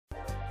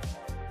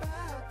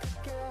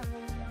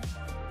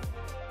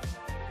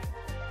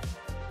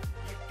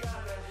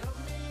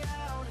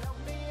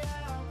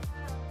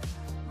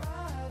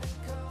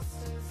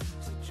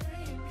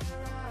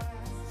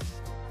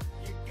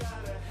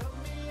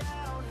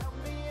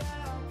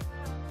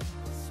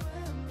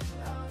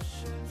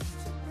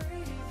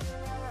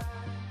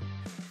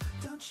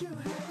you hang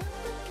up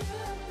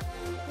again,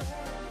 baby.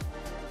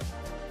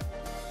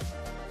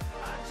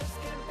 I just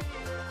can't be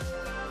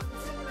alone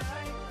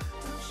tonight.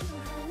 Don't you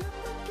hang up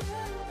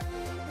again,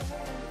 baby.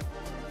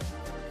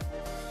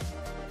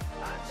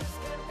 I just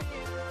can't be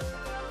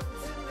alone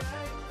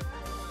tonight.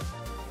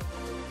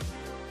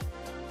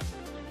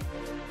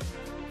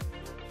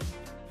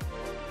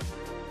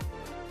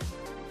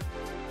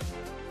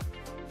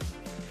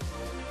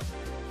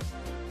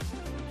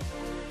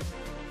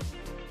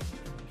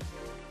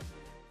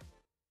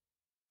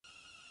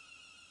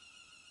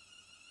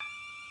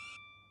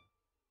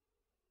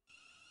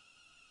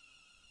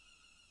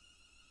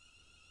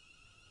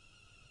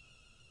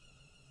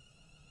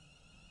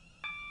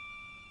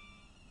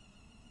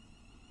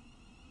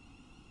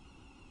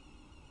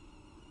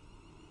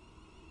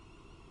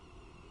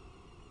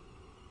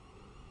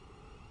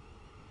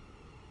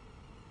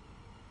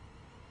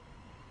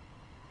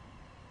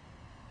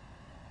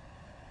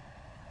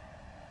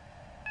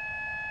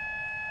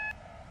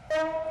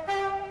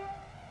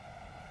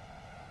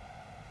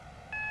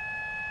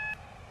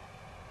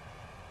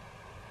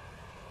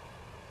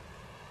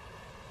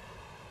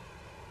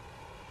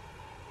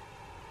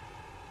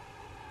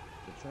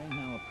 The train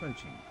now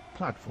approaching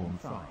platform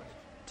 5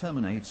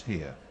 terminates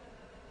here.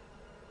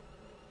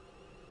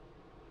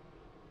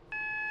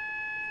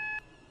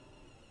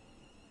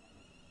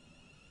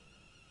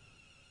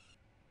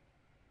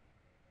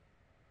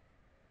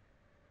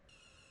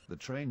 The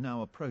train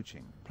now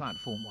approaching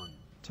platform 1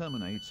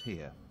 terminates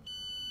here.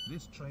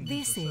 This train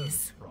This has a is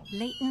service from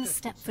Leighton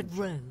Stepford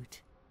Road.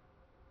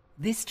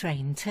 This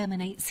train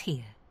terminates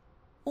here.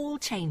 All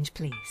change,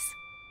 please.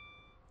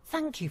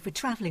 Thank you for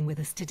travelling with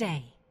us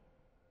today.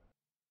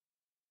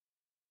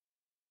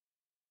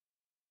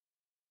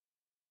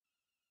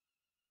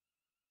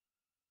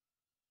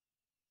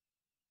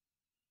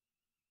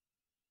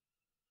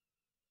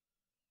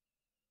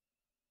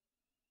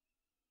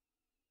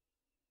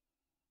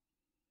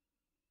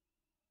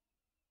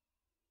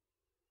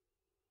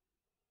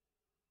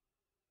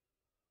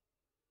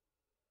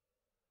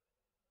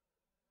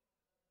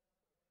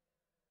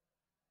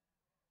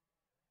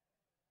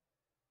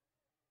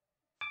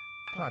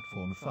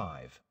 platform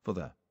 5 for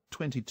the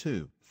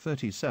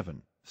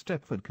 22:37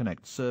 Stepford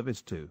Connect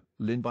service to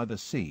Lynn by the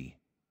Sea.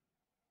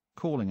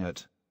 Calling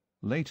at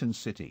Leighton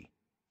City,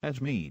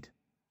 Edgemead,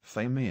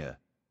 Fairmere,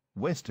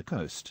 West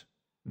Coast,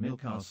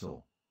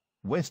 Millcastle,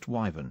 West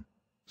Wyvern,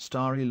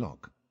 Starry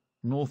Lock,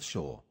 North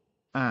Shore,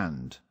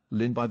 and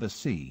Lynn by the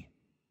Sea.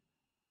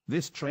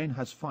 This train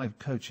has 5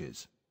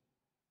 coaches.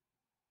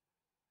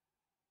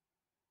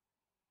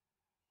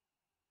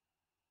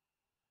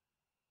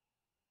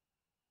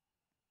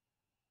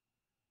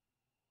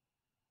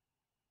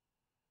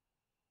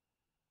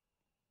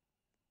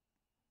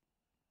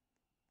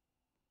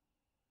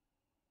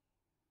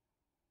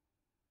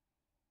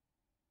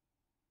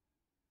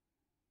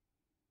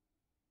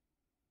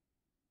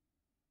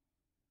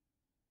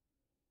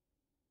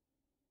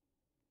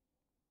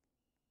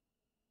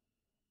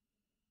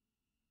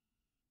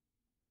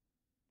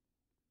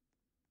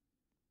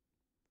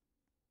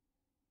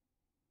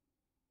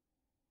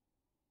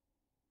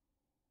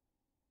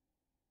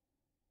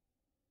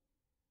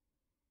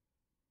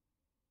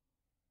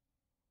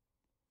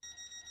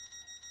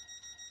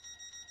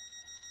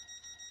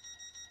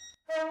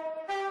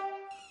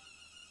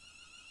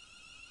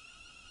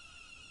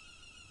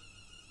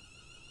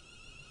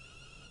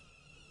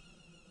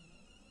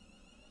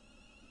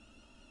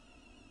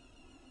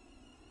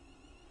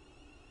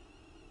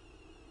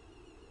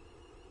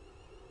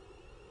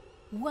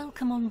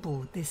 Welcome on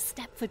board this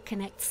Stepford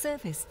Connect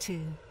service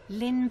to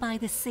Lynn by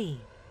the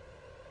Sea.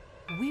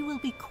 We will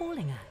be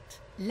calling at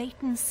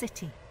Leighton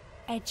City,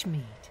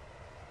 Edgemead,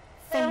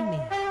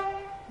 Fairmere,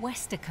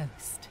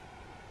 Westercoast,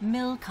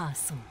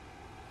 Millcastle,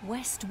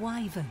 West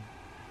Wyvern,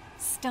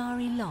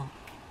 Starry Lock,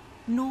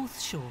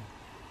 North Shore,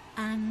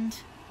 and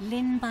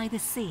Lynn by the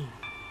Sea.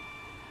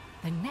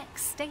 The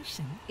next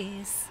station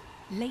is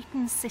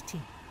Leighton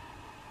City.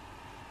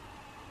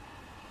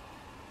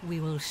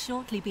 We will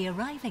shortly be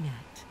arriving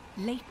at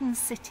Leighton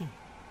City.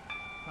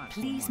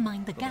 Please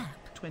mind the gap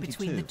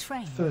between the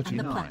train and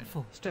the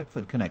platform.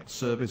 Stepford Connect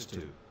service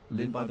to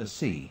Lynn by the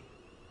Sea.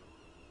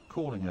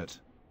 Calling at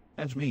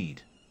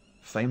Edgemead,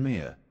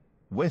 Fairmere,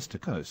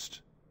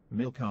 Westercoast,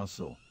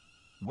 Millcastle,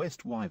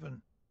 West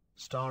Wyvern,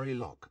 Starry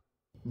Lock,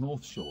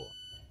 North Shore,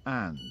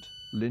 and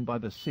Lynn by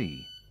the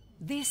Sea.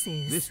 This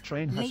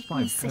train has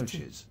Leighton 5 City.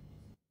 coaches.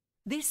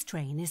 This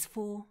train is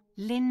for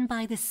Lynn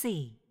by the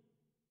Sea.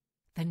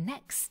 The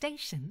next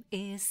station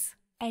is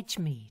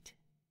Edgemead.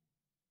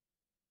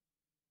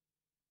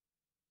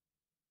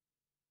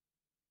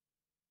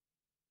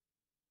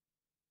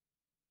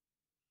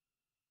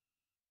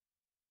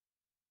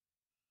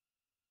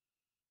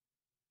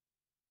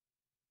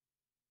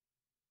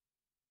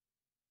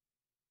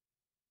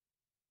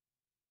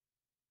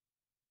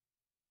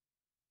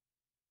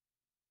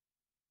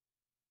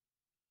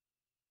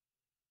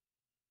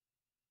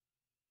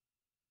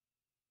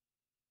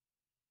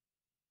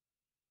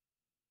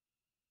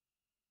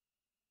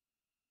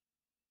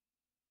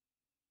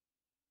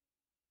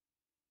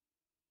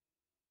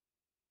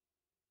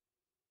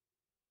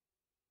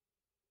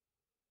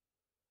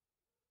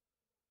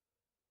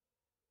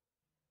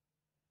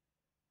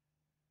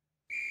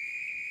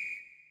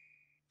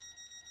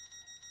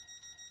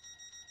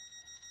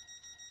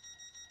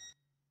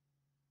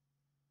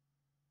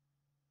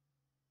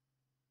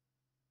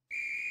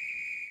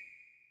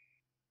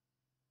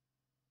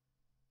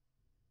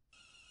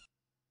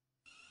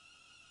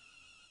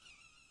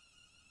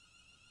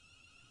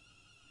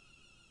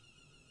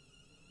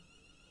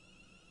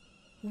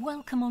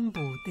 Welcome on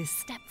board this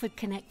Stepford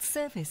Connect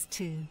service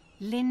to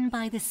Lynn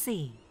by the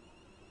Sea.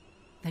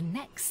 The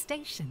next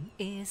station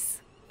is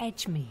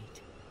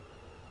Edgemead.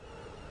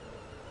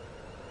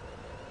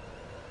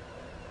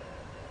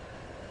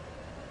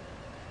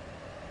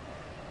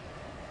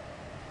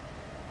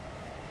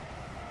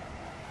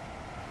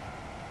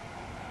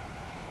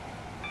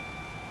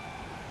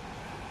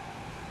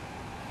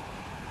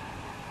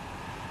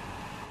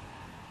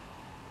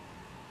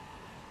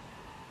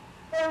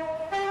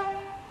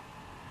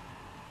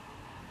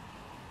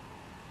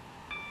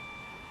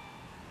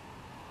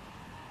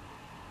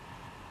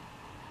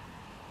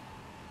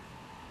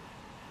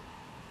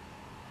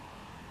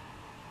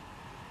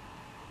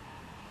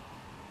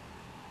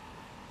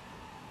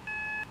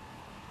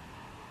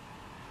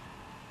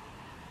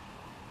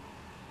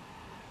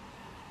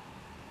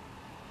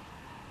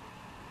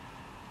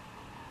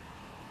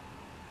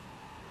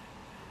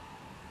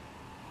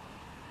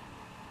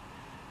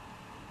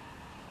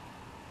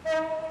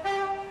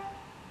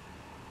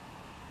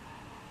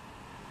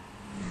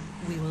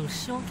 We will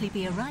shortly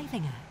be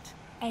arriving at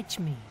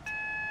Edgemead.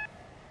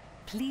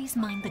 Please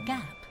mind the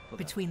gap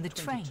between the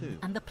train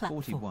and the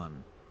platform.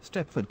 41.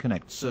 Stepford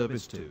Connect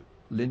service to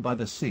Lynn by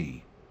the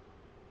Sea.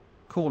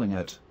 Calling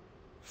at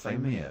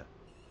Famere,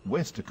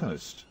 Wester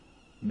Coast,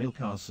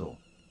 Millcastle,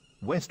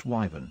 West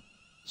Wyvern,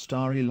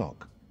 Starry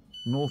Lock,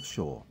 North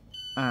Shore,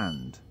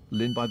 and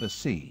Lynn by the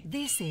Sea.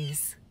 This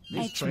is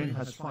This train Edgemead.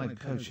 has 5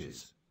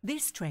 coaches.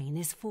 This train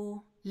is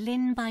for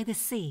Lynn by the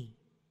Sea.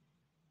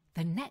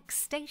 The next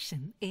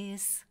station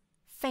is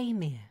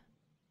Famere.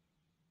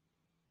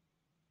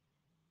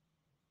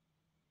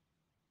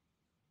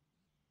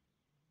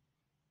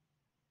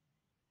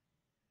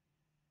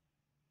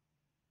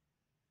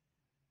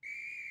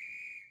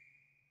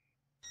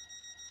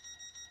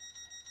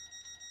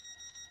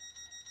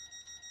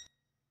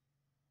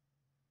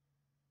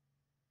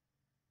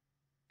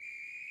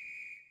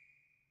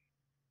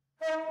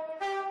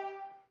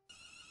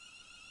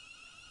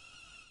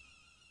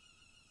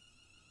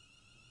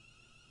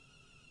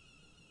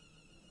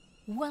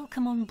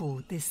 Welcome on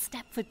board this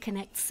Stepford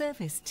Connect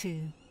service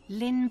to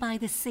Lynn by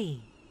the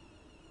Sea.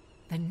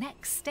 The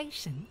next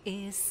station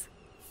is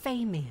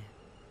Famere.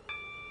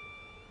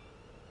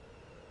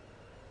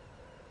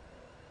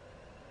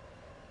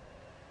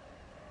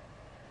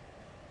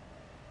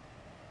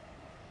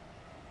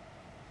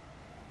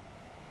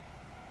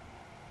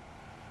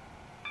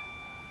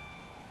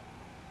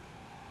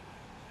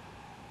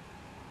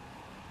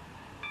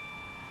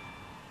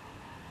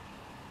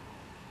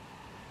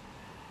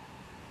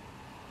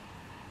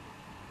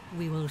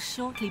 We will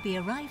shortly be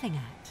arriving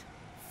at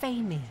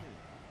Famere.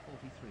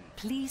 43.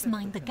 Please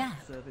mind the gap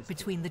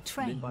between the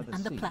train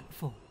and the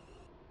platform.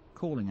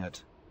 Calling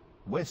at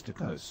Wester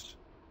Coast,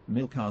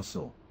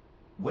 Millcastle,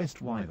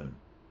 West Wyvern,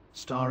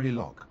 Starry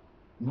Lock,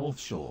 North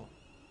Shore,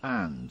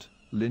 and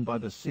Lynn by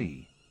the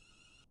Sea.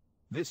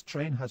 This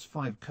train has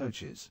 5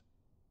 coaches.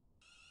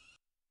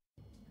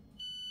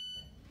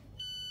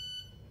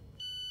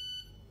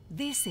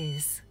 This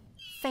is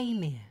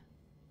Famere.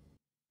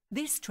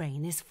 This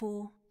train is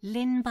for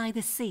Lynn by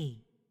the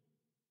Sea.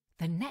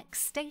 The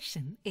next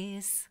station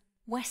is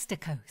Wester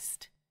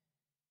Coast.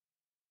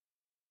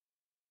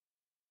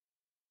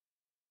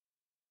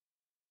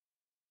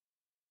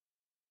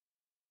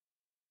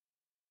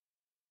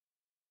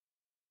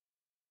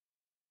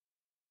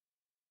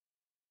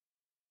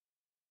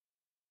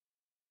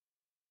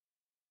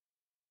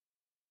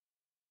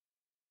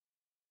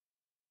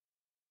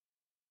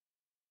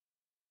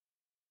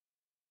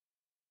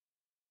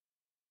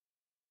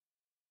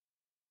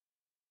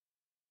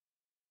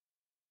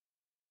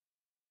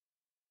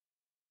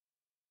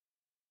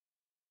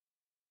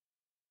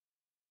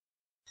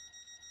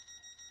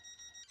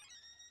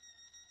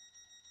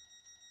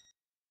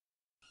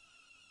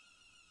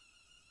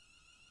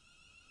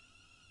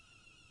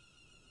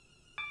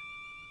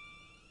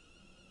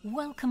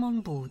 Welcome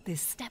on board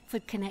this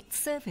Stepford Connect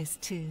service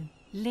to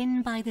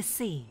Lynn by the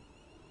Sea.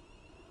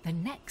 The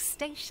next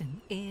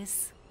station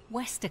is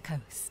Wester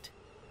Coast.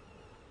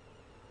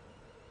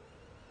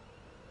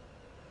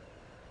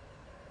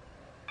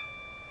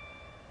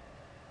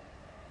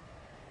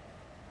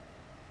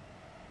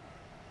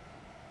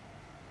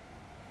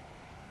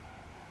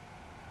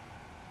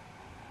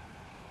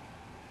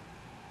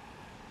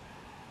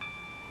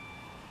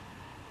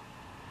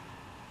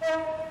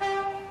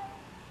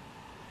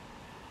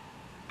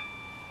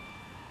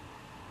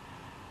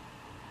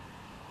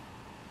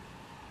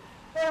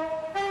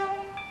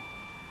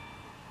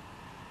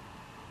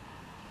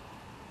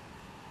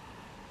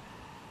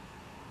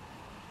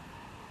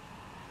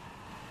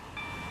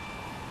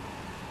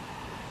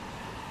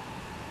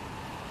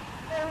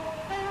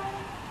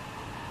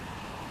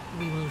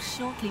 We will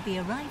shortly be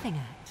arriving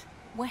at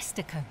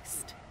Wester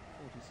Coast.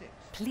 46.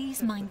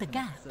 Please mind the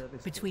gap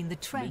between the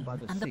train by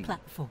the and the sea.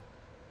 platform.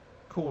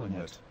 Calling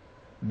at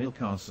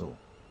Millcastle,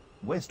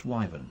 West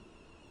Wyvern,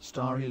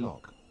 Starry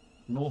Lock,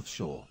 North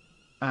Shore,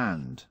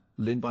 and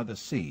Lynn by the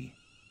Sea.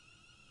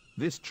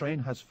 This train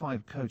has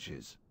 5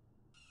 coaches.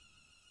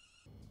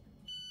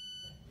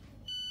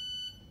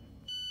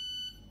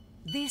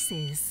 This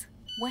is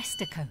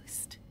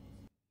Westercoast.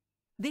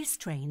 This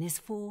train is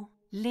for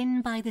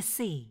Lynn by the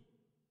Sea.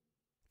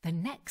 The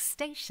next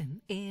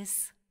station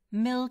is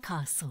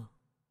Millcastle.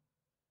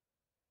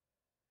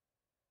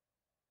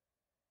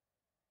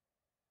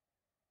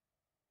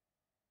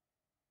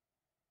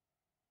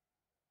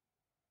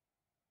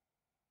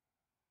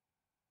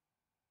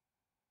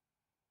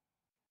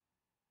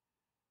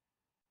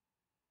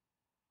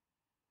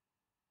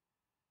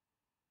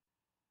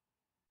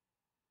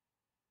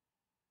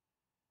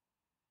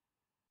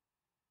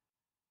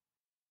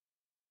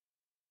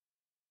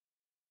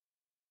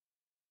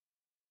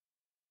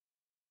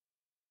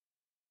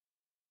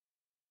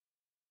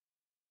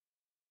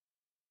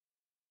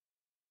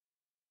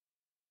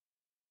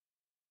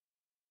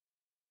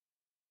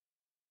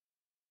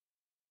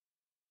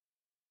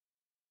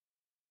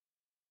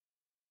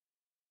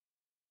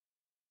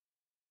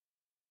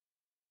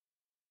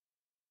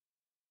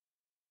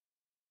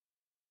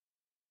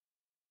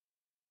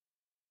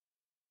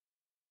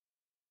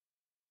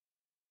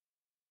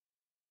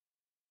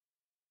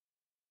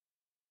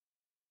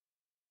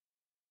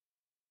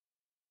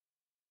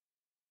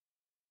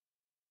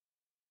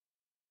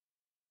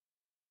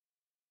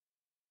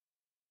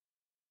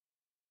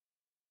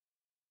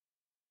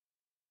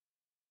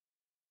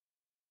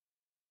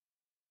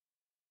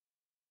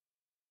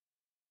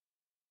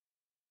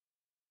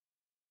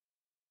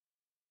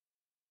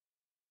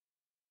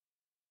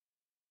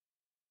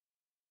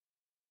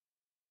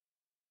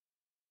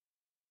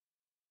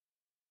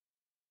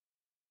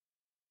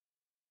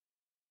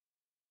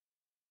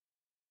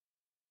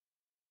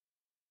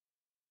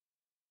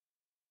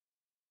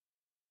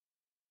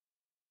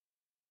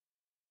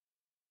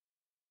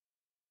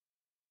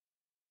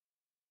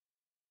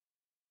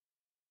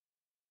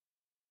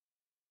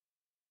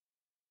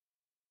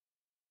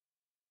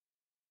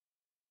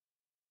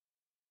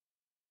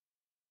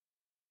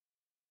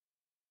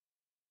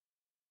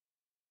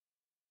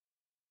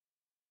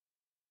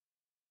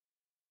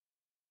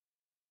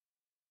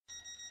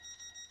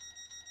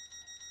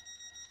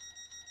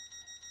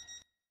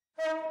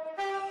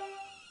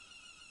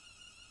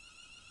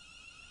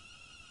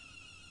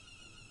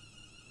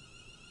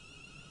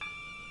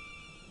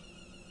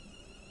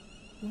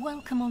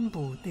 Welcome on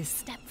board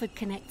this Stepford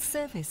Connect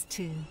service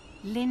to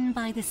Lynn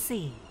by the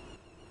Sea.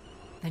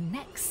 The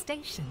next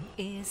station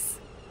is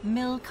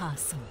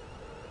Millcastle.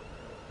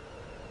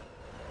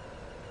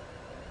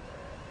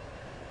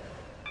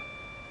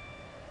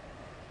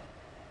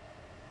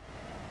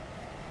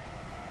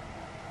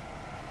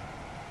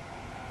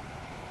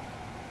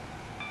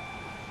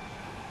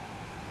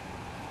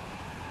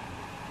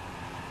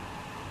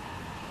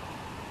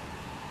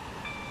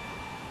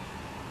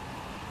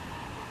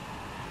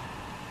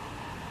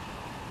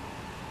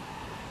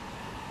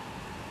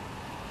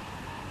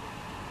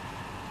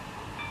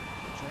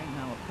 Train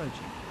now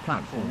approaching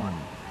platform 1.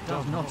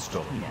 Does not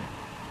stop here.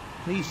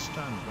 Please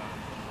stand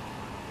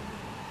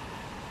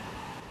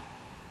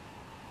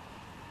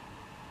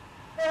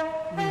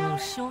by. We will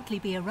shortly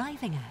be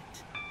arriving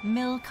at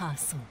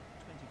Millcastle.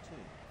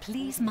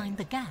 Please mind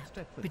the gap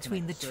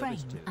between the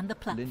train and the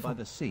Lynn by platform.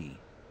 the Sea.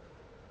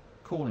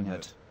 Calling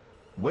at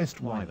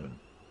West Wyvern,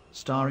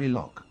 Starry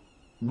Lock,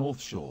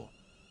 North Shore,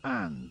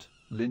 and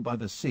Lynn by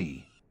the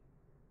Sea.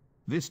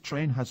 This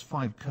train has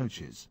 5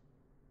 coaches.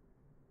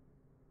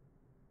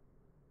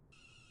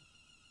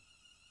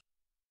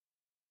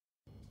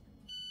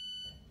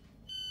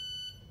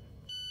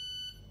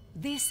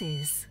 This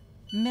is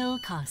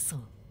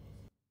Millcastle.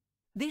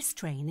 This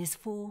train is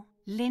for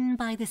Lynn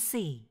by the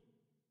Sea.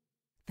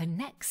 The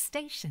next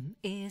station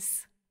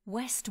is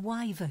West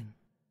Wyvern.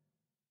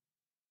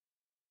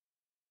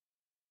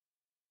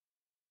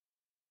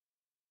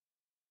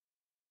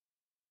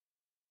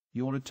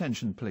 Your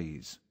attention,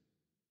 please.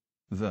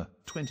 The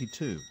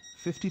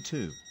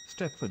 2252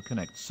 Stepford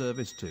Connect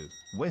service to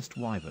West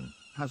Wyvern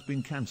has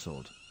been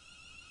cancelled.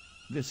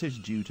 This is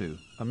due to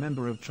a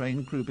member of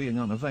train crew being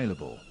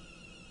unavailable.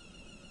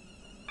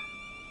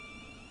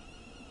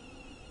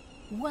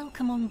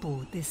 Welcome on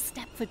board this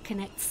Stepford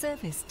Connect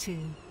service to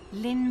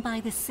Lynn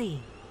by the Sea.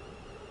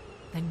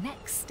 The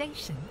next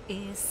station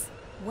is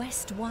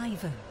West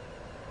Wyvern.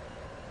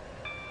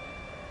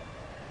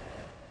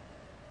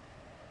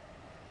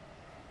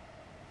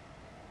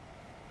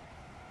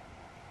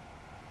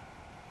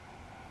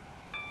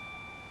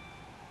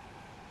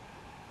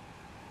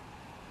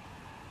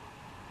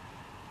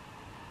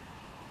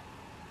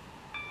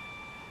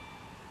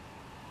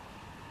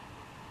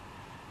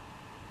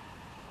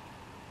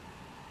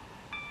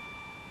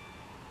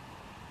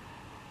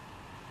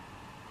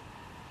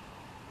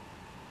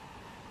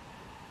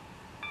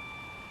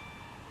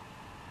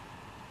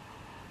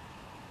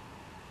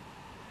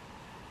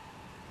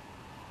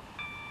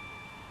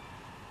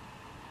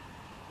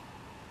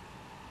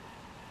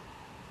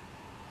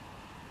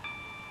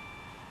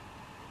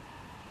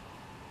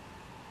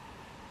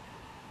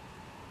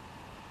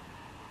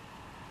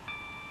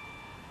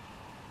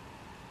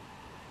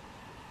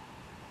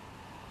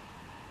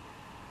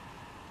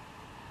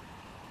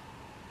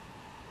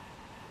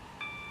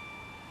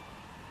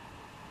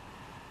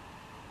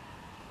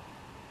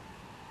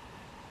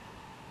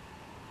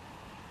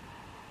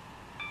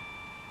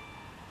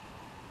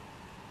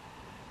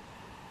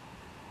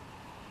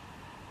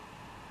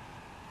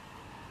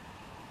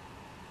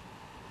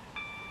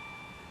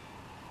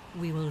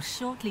 We will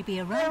shortly be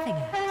arriving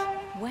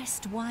at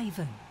West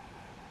Wyvern.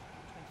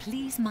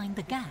 Please mind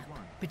the gap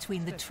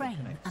between the Stepford train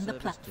Connect and the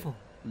service platform.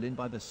 to Lynn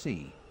by the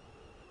Sea.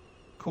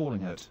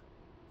 Calling at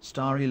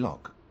Starry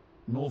Lock,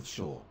 North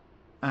Shore,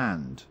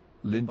 and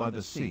Lynn by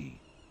the Sea.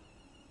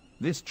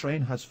 This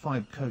train has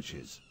 5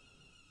 coaches.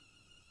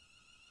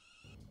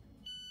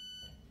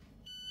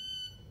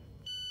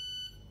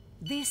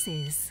 This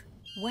is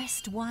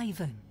West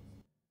Wyvern.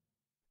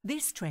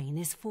 This train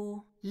is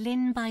for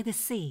Lynn by the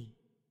Sea.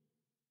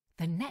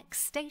 The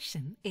next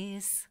station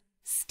is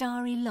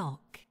Starry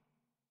Lock.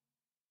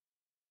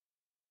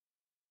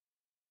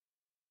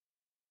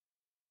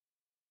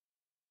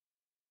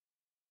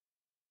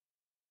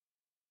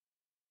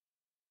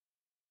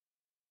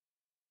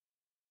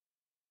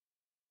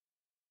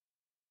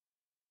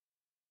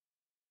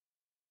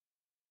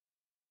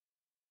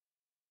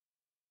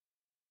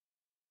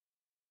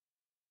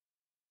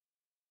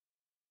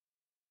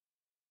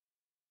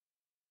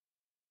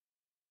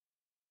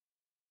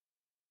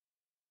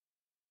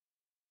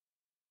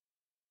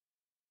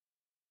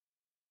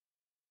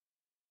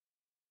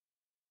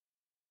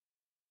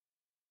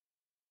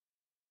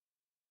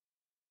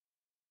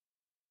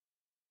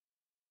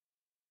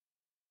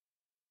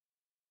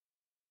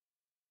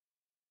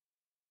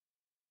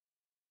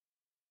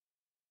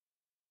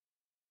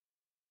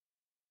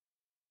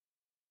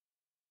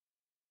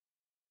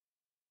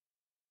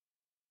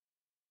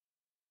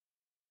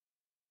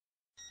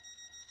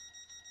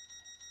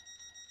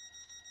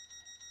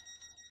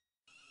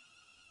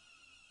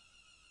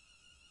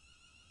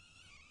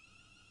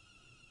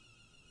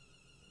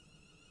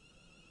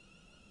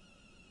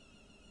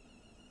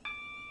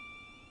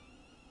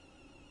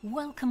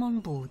 Welcome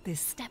on board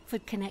this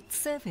Stepford Connect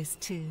service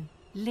to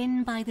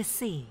Lynn by the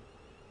Sea.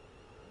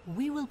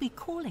 We will be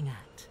calling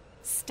at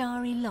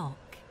Starry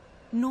Lock,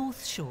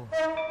 North Shore,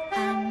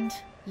 and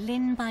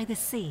Lynn by the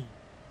Sea.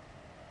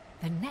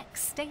 The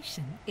next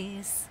station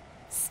is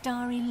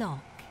Starry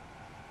Lock.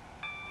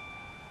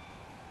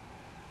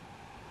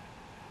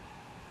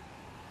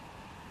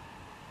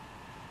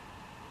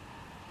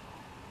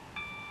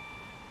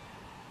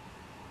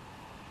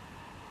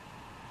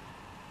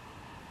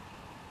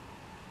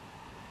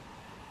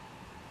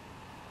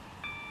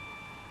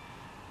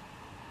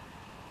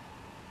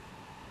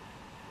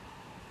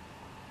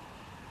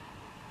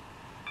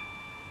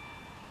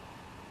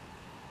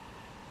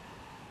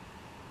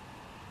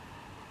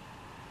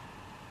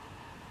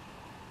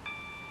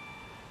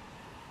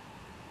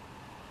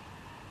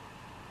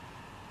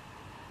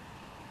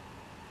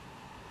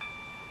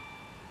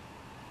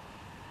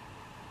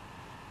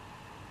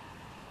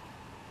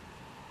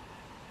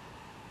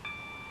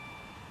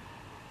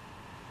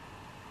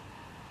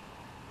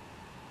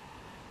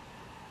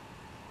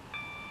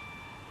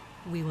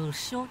 We will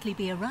shortly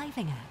be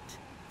arriving at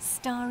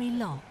Starry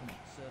Lock.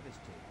 Service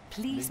to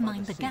Please Lynn by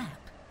mind the Sea.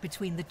 gap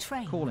between the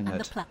train Calling and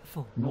the at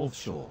platform. North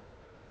Shore,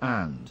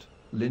 and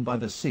Lynn by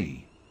the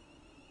Sea.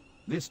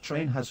 This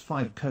train has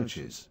 5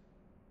 coaches.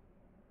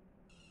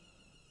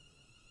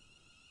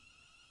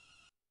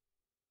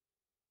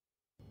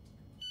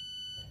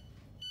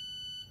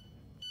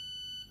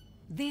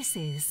 This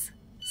is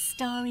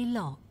Starry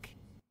Lock.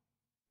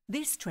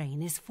 This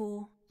train is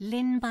for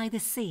Lynn by the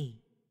Sea.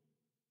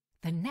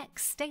 The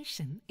next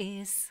station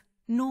is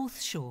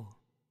North Shore.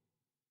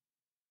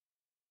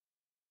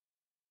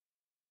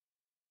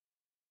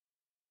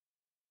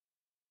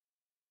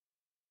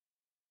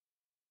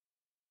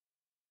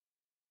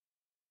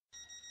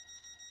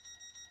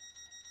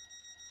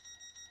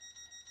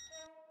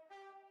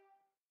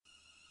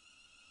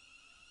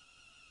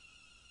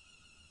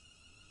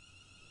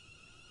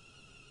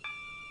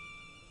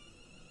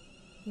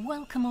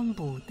 Welcome on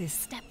board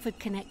this Stepford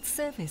Connect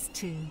service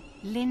to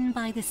Lynn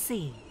by the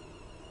Sea.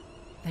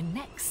 The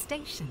next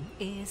station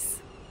is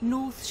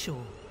North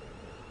Shore.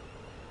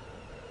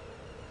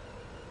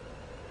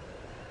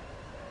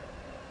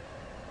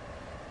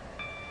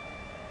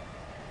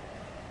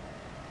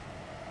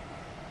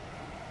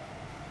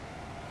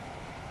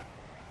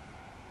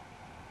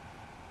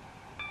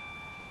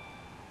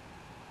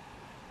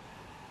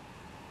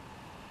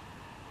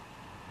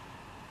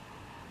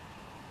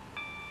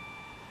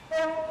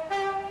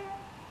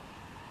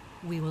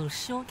 We will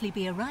shortly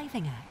be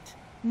arriving at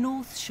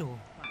North Shore.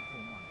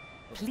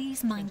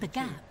 Please mind the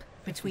gap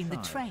between the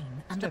train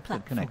and the Stepford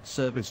platform. Connect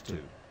service to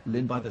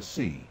Lynn by the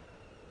Sea.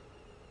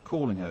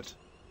 Calling at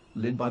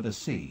Lynn by the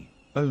Sea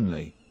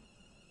only.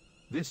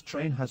 This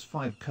train has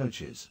 5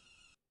 coaches.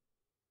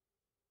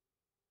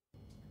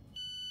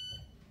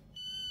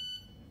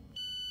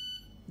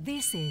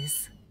 This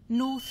is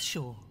North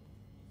Shore.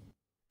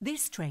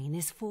 This train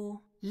is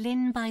for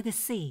Lynn by the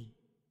Sea.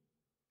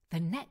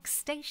 The next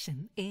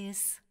station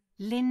is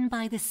Lynn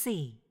by the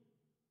Sea.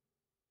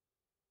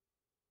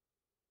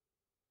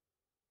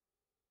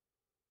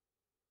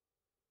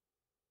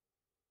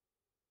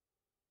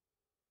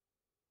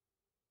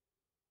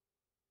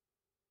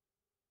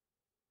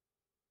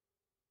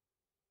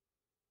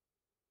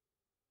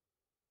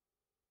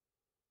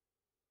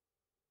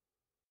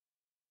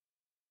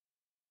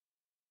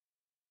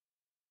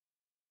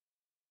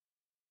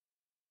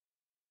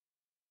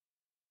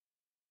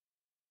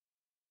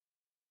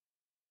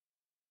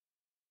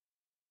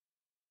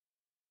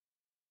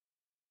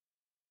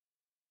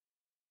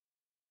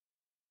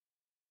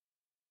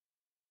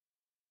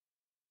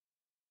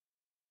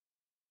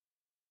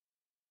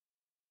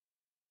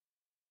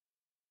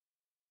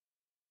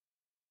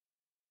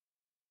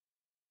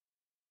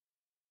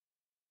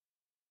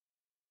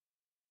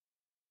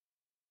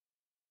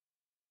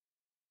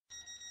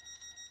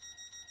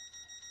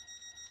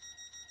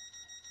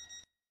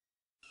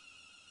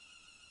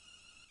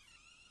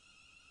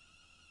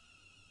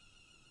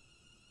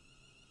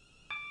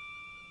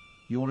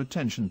 Your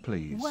attention,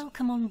 please.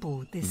 Welcome on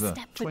board this The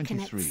Stepford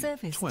Connect 23,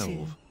 service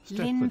 12 to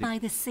Lynn Stepford. by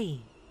the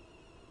Sea.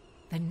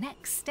 The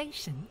next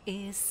station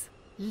is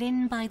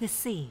Lynn by the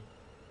Sea.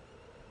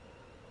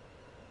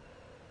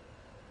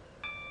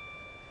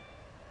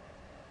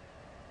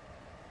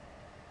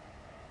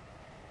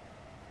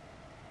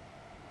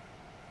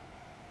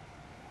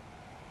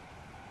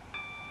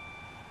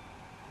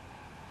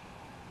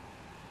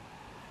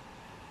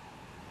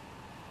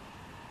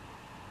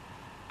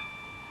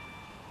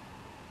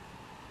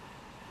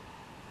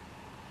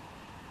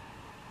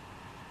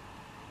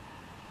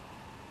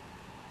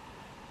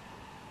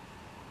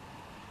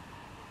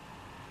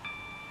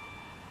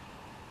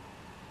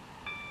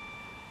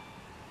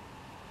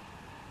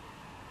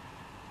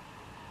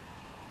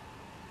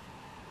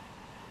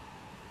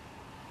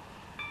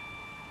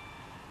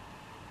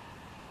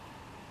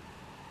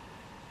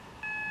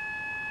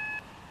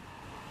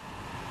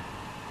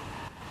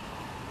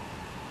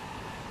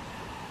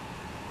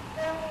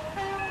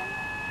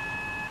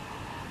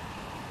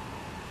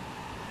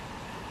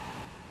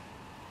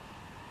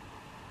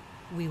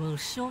 We will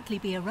shortly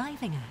be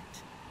arriving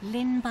at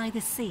Lynn by the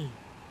Sea.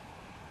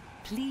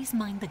 Please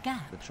mind the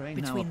gap The train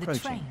between now the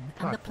approaching train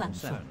and the platform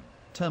platform. 7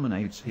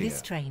 terminates here.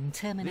 This train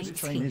terminates This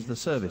train here. is the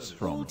service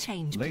from All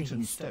change, Leighton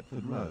please.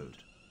 Stepford Road.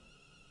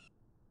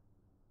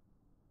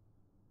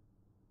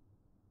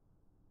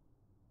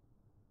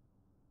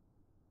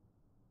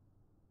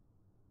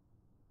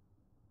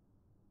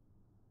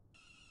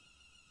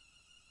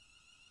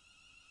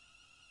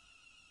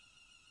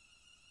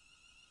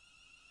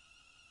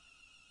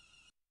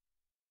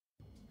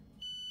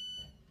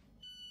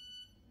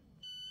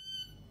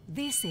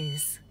 This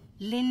is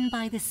Lynn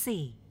by the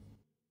Sea.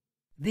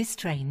 This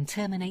train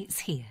terminates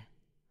here.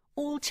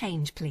 All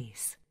change,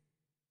 please.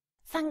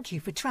 Thank you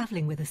for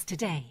travelling with us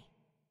today.